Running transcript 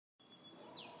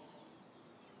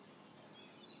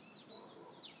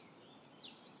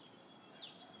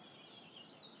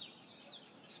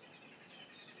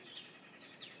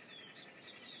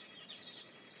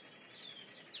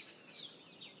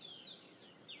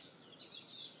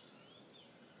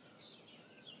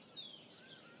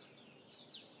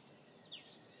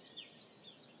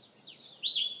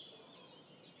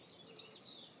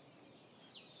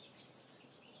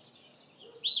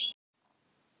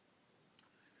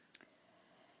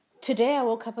Today I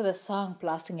woke up with a song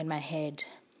blasting in my head,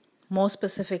 more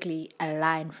specifically a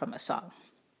line from a song.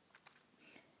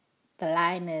 The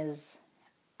line is,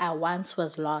 I once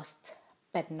was lost,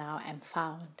 but now am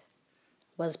found,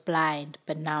 was blind,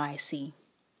 but now I see.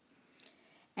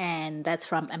 And that's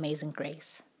from Amazing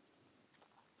Grace.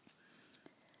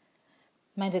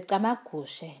 Mandicama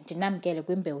kushe, ndinamkele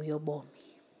kwimbewu yobomi.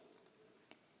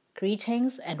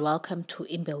 Greetings and welcome to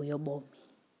Imbewu yobomi.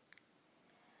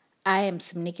 I am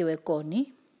Simnikiwe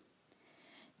Koni.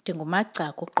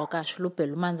 Ndingumagcaku uGqokashe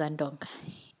uLubhelu uManzandonga.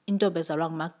 Intombi ezalwa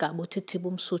ngumagaba uThithiba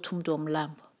umSuthu umntu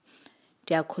womlambo.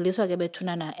 Ndiyakhuliswa ke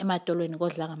bethunana emadolweni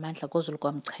kodla ngamandla kozulu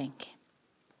komchenge.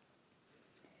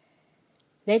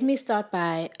 Let me start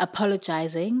by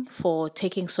apologizing for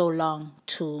taking so long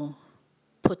to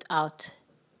put out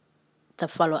the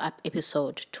follow-up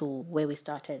episode to where we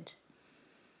started.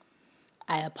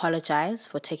 I apologize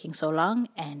for taking so long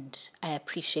and I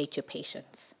appreciate your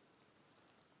patience.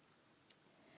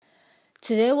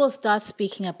 Today we'll start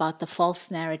speaking about the false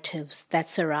narratives that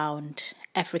surround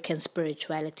African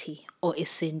spirituality or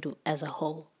Isintu as a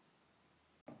whole.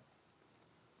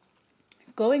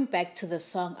 Going back to the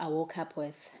song I woke up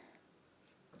with,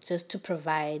 just to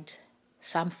provide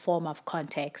some form of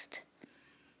context,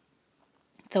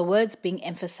 the words being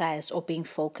emphasized or being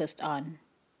focused on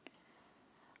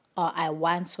are I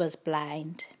once was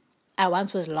blind, I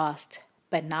once was lost,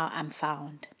 but now I'm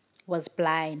found, was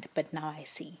blind, but now I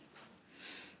see.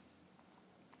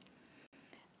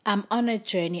 I'm on a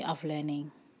journey of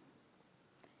learning.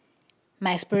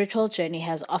 My spiritual journey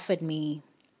has offered me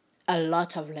a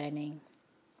lot of learning.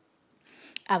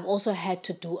 I've also had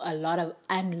to do a lot of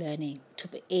unlearning to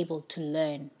be able to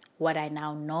learn what I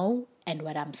now know and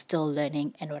what I'm still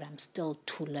learning and what I'm still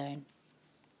to learn.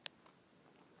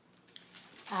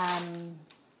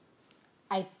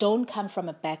 I don't come from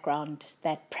a background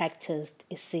that practiced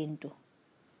Isintu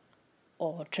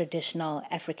or traditional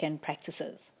African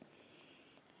practices.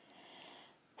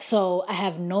 So I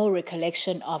have no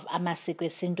recollection of amasiko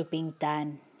esintu being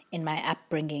done in my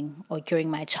upbringing or during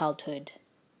my childhood.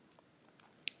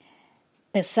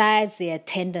 Besides the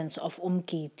attendance of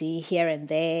umgidi here and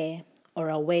there or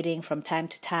a wedding from time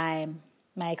to time,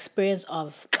 my experience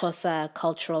of Xhosa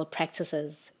cultural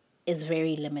practices is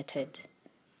very limited.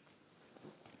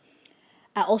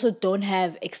 I also don't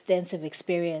have extensive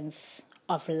experience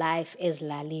of life as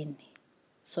lalini,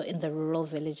 so in the rural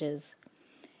villages,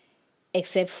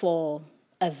 except for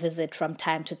a visit from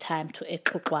time to time to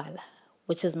eXukwala,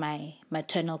 which is my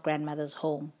maternal grandmother's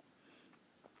home.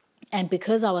 And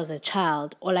because I was a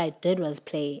child, all I did was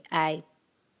play. I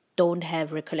don't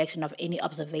have recollection of any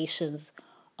observations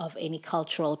of any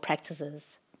cultural practices.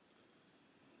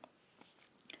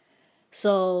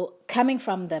 So coming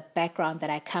from the background that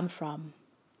I come from,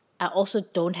 I also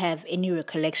don't have any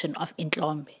recollection of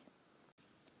Intlombe.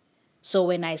 So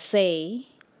when I say,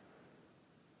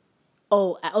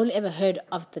 I only ever heard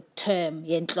of the term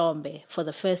Yentlombe for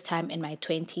the first time in my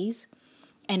 20s,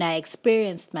 and I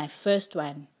experienced my first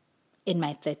one in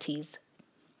my 30s.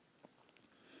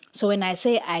 So when I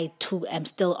say I too am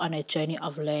still on a journey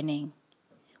of learning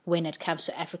when it comes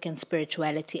to African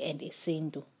spirituality and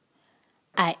Isintu,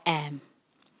 I am.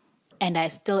 And I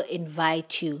still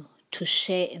invite you to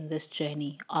share in this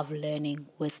journey of learning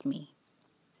with me.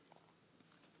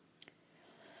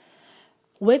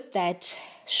 With that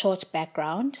short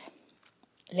background,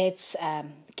 let's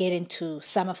get into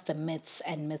some of the myths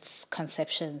and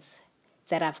misconceptions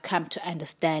that I've come to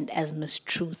understand as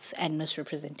mistruths and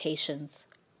misrepresentations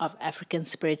of African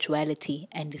spirituality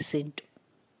and Isintu.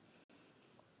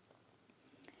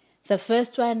 The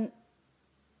first one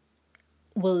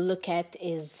we'll look at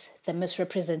is the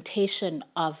misrepresentation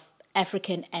of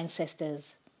African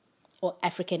ancestors or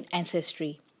African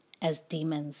ancestry as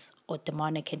demons or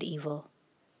demonic and evil.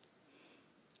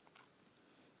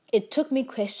 It took me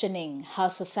questioning how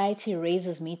society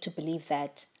raises me to believe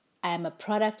that I am a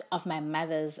product of my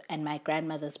mother's and my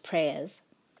grandmother's prayers,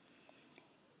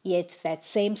 yet that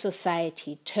same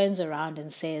society turns around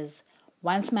and says,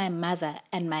 once my mother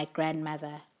and my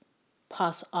grandmother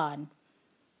pass on,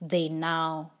 they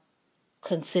now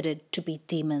considered to be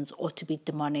demons or to be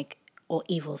demonic or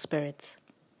evil spirits.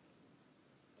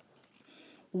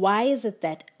 Why is it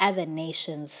that other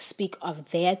nations speak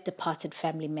of their departed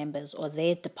family members or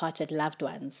their departed loved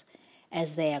ones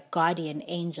as their guardian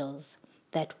angels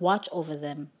that watch over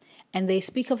them, and they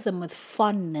speak of them with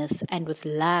fondness and with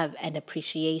love and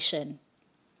appreciation?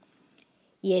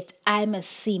 Yet I must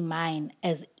see mine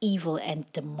as evil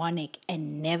and demonic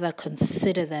and never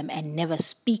consider them and never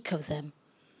speak of them.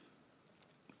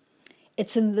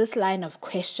 It's in this line of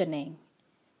questioning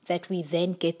that we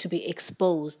then get to be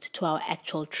exposed to our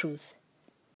actual truth.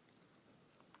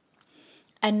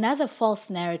 Another false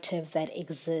narrative that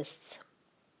exists,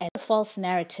 and a false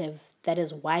narrative that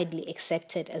is widely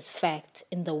accepted as fact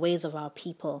in the ways of our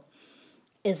people,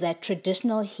 is that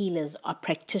traditional healers are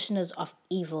practitioners of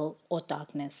evil or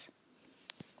darkness.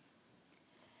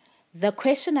 The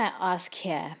question I ask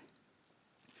here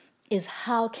is,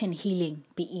 how can healing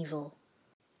be evil?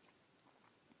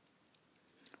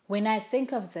 When I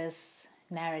think of this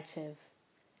narrative,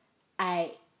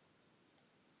 I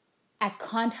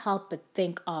can't help but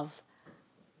think of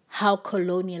how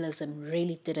colonialism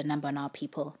really did a number on our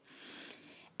people,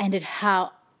 and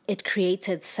how it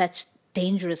created such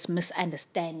dangerous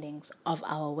misunderstandings of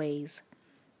our ways.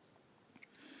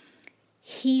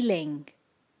 Healing,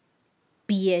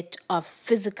 be it of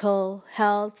physical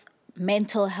health,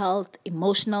 mental health,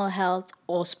 emotional health,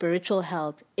 or spiritual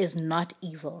health, is not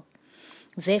evil.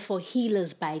 Therefore,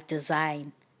 healers by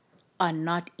design are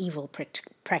not evil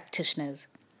practitioners.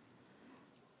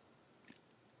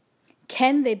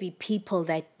 Can there be people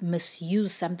that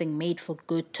misuse something made for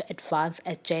good to advance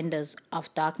agendas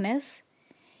of darkness?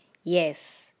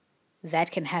 Yes,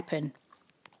 that can happen.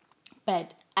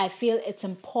 But I feel it's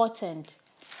important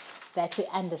that we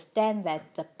understand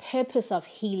that the purpose of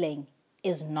healing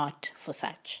is not for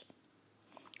such.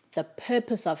 The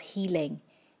purpose of healing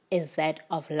is that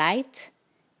of light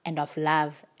and of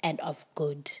love and of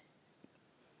good.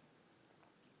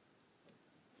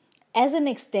 As an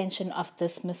extension of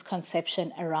this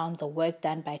misconception around the work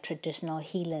done by traditional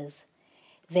healers,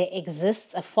 there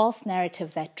exists a false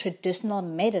narrative that traditional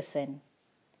medicine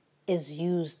is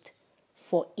used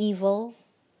for evil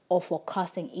or for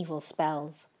casting evil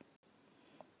spells.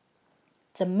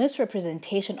 The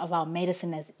misrepresentation of our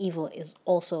medicine as evil is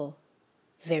also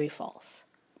very false.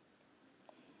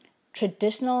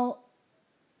 Traditional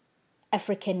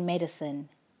African medicine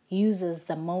uses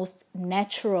the most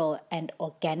natural and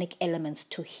organic elements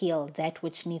to heal that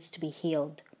which needs to be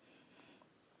healed.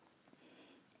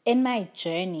 In my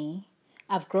journey,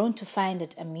 I've grown to find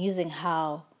it amusing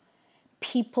how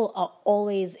people are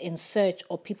always in search,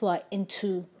 or people are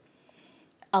into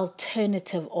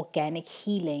alternative organic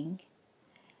healing,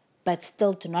 but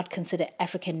still do not consider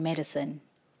African medicine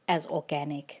as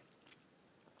organic.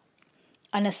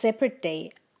 On a separate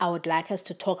day, I would like us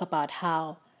to talk about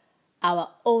how our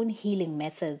own healing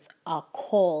methods are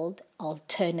called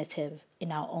alternative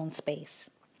in our own space.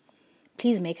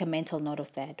 Please make a mental note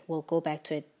of that. We'll go back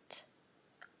to it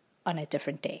on a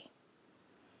different day.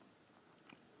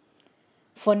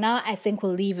 For now, I think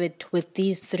we'll leave it with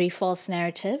these 3 false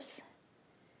narratives.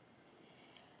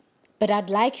 But I'd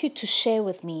like you to share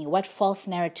with me what false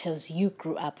narratives you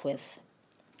grew up with.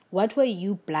 What were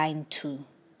you blind to,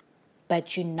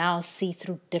 but you now see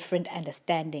through different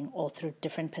understanding or through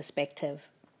different perspective?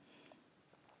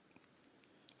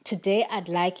 Today, I'd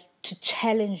like to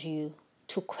challenge you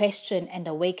to question and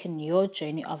awaken your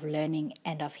journey of learning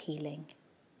and of healing.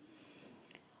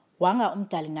 Wanga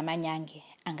umdali namanyange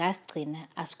angasigcina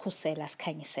asikhusela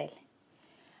sikhanyisele.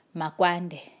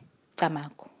 Makwande,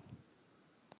 Camagu.